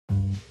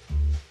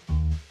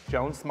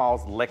Joan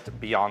Smalls licked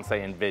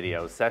Beyoncé in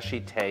video, says she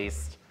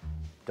tastes ...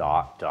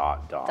 For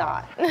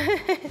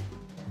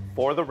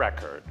the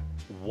record,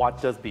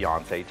 what does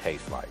Beyoncé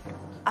taste like?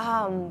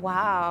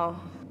 Wow.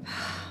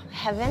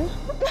 Heaven?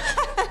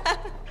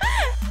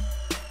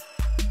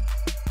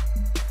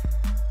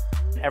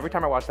 Every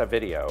time I watch that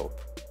video,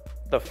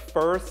 the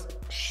first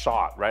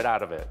shot right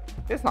out of it,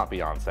 it's not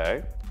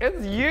Beyoncé,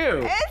 it's you.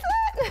 Is it?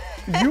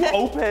 You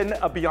open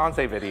a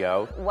Beyoncé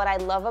video. What I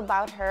love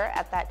about her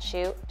at that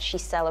shoot, she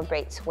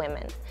celebrates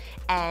women.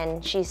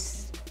 And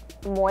she's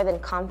more than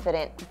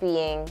confident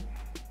being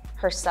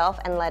herself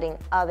and letting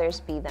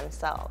others be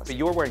themselves. But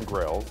you were wearing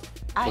grills.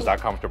 Was that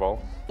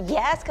comfortable?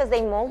 Yes, because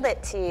they mold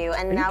it to you,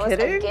 and that was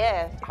a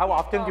gift. How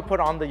often do you put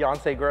on the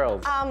Yonce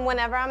grills?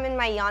 Whenever I'm in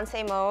my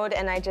Yonce mode,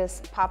 and I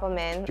just pop them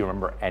in. Do you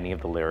remember any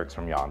of the lyrics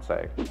from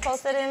Yonce?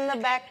 Posted in the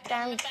back,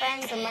 damn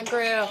fangs in my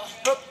grill.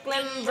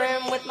 Brooklyn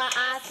brim with my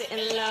eyes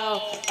sitting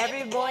low.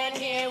 Every boy in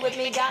here with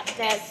me got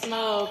that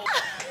smoke.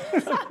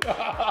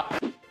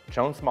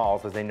 Joan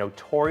Smalls is a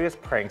notorious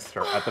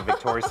prankster at the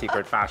Victoria's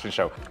Secret fashion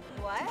show.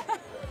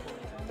 What?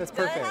 That's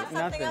perfect.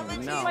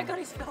 Nothing. No. Oh my God,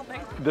 he's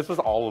filming. This was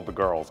all of the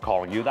girls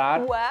calling you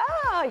that.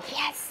 Wow,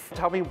 yes.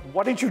 Tell me,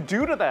 what did you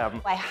do to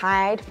them? I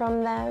hide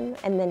from them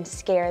and then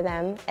scare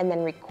them and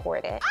then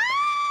record it.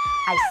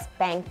 I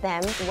spank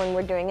them when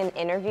we're doing an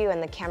interview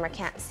and the camera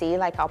can't see,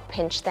 like I'll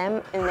pinch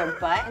them in their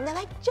butt and they're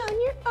like, Joan,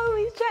 you're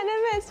always trying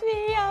to mess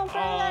me up.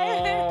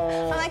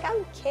 I'm like,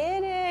 I'm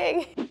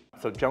kidding.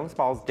 So Joan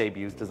Smalls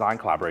debuts design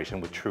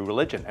collaboration with True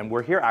Religion, and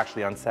we're here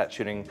actually on set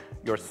shooting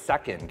your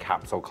second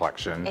capsule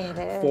collection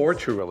for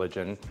True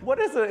Religion. What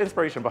is the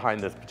inspiration behind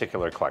this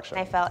particular collection?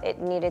 I felt it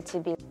needed to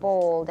be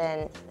bold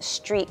and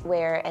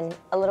streetwear and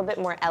a little bit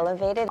more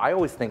elevated. I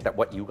always think that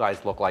what you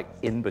guys look like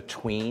in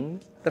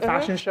between the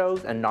fashion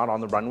shows and not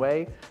on the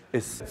runway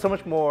is so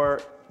much more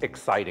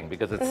exciting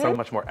because it's so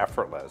much more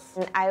effortless.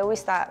 And I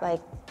always thought like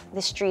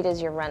the street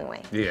is your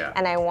runway. Yeah.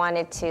 And I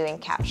wanted to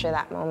capture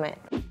that moment.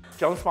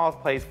 Joan Smalls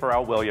plays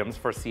Pharrell Williams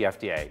for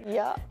CFDA.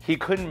 Yeah. He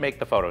couldn't make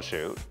the photo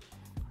shoot,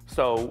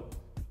 so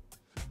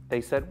they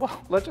said,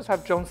 well, let's just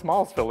have Joan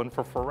Smalls fill in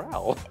for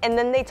Pharrell. And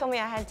then they told me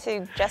I had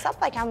to dress up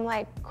like, I'm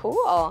like,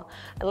 cool.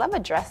 I love a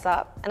dress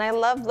up. And I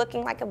love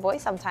looking like a boy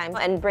sometimes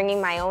and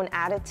bringing my own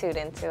attitude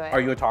into it.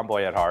 Are you a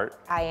tomboy at heart?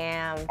 I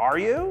am. Are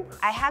you?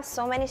 I have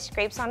so many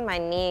scrapes on my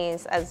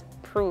knees as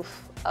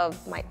proof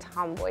of my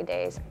tomboy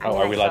days. Oh,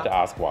 are we allowed to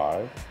ask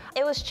why?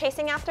 It was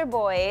chasing after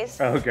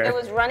boys. Okay. It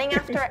was running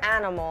after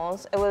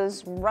animals. It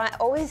was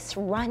always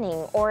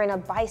running or in a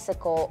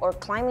bicycle or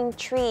climbing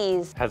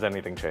trees. Has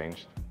anything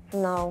changed?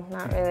 No,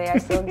 not really. I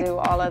still do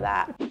all of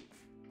that.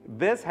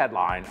 This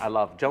headline, I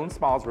love. Joan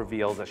Smalls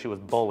reveals that she was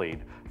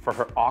bullied for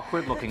her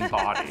awkward-looking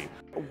body.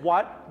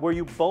 What were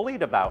you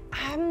bullied about?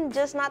 I'm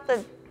just not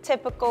the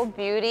typical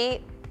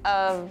beauty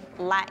of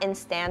Latin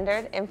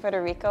standard in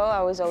Puerto Rico.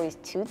 I was always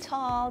too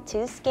tall,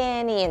 too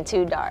skinny, and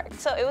too dark.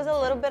 So it was a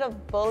little bit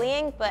of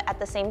bullying, but at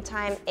the same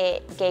time,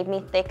 it gave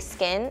me thick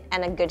skin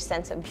and a good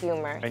sense of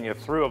humor. And you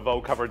threw a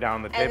Vogue cover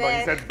down the table and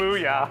you said,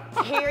 booyah.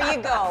 Here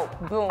you go,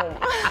 boom.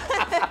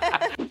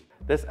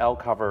 This Elle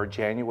cover,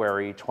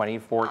 January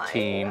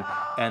 2014,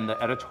 and the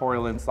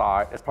editorial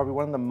inside is probably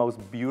one of the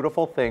most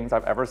beautiful things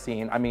I've ever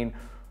seen. I mean,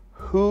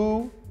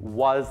 who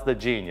was the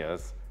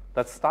genius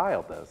that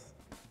styled this?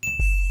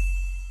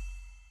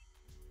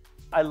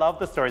 I love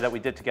the story that we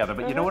did together,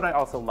 but you know what I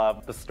also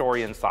love? The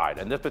story inside.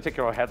 And this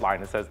particular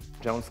headline, it says,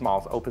 Joan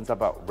Smalls opens up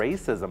about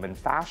racism in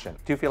fashion.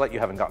 Do you feel like you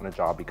haven't gotten a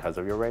job because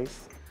of your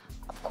race?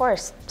 Of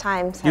course,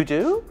 times. You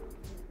do?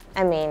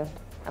 I mean,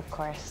 of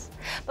course.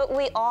 But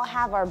we all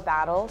have our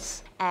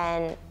battles,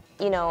 and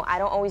you know, I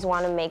don't always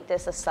want to make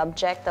this a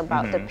subject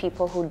about the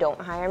people who don't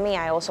hire me.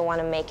 I also want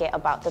to make it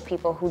about the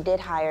people who did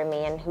hire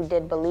me and who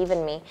did believe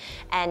in me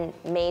and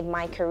made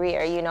my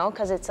career, you know,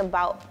 because it's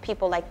about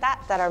people like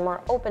that that are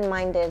more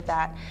open-minded,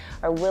 that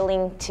are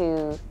willing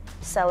to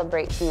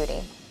celebrate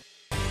beauty.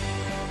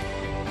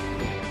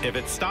 If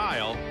it's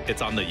style,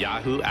 it's on the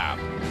Yahoo app.